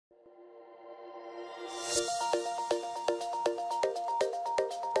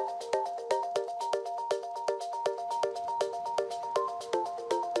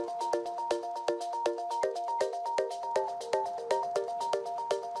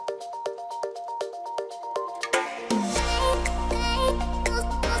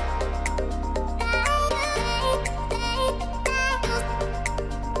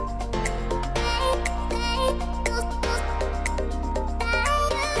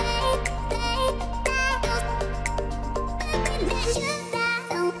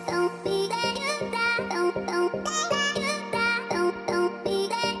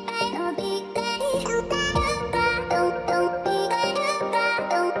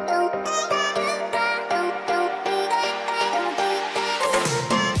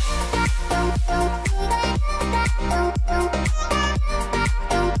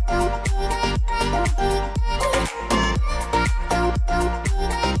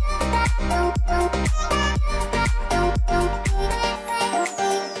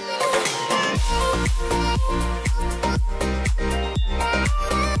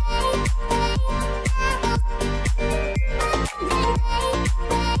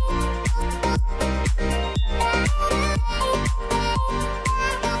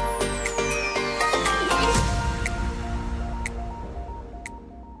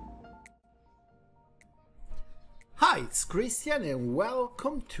Christian and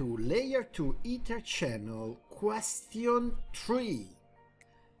welcome to Layer 2 Etherchannel question 3.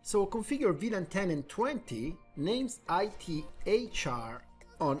 So configure VLAN 10 and 20 names IT HR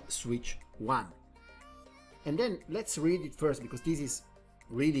on switch 1. And then let's read it first because this is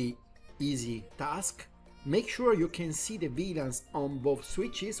really easy task. Make sure you can see the VLANs on both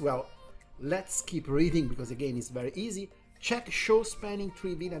switches. Well, let's keep reading because again it's very easy. Check show spanning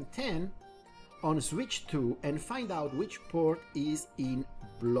tree VLAN 10 on switch 2 and find out which port is in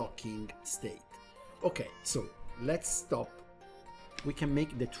blocking state. Okay, so let's stop. We can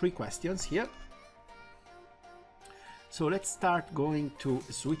make the 3 questions here. So let's start going to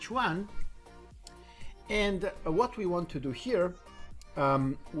switch 1. And what we want to do here,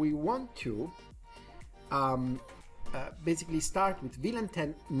 we want to basically start with VLAN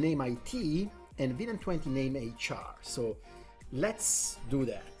 10 name IT and VLAN 20 name HR. So let's do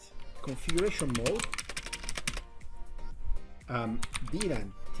that. Configuration mode,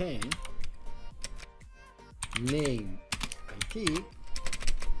 VLAN 10 name IT,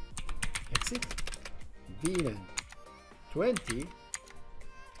 exit, VLAN 20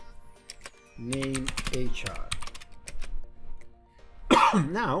 name HR.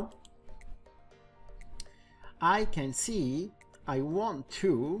 Now I can see I want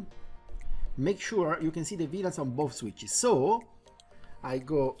to make sure you can see the VLANs on both switches. So I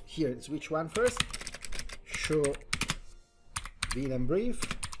go here in switch 1 first, show VLAN brief,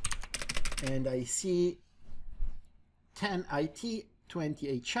 and I see 10 IT,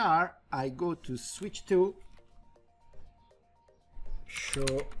 20 HR. I go to switch 2,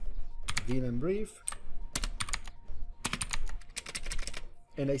 show VLAN brief,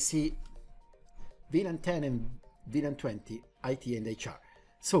 and I see VLAN 10 and VLAN 20, IT and HR.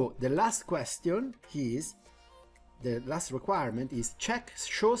 So the last question is, the last requirement is check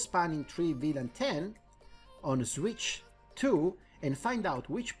show spanning tree VLAN 10 on switch 2 and find out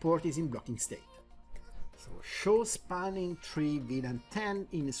which port is in blocking state. So show spanning tree VLAN 10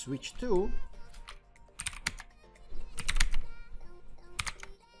 in switch 2.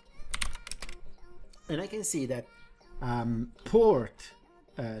 And I can see that port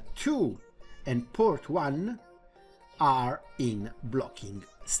 2 and port 1 are in blocking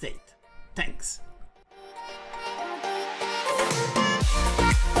state. Thanks.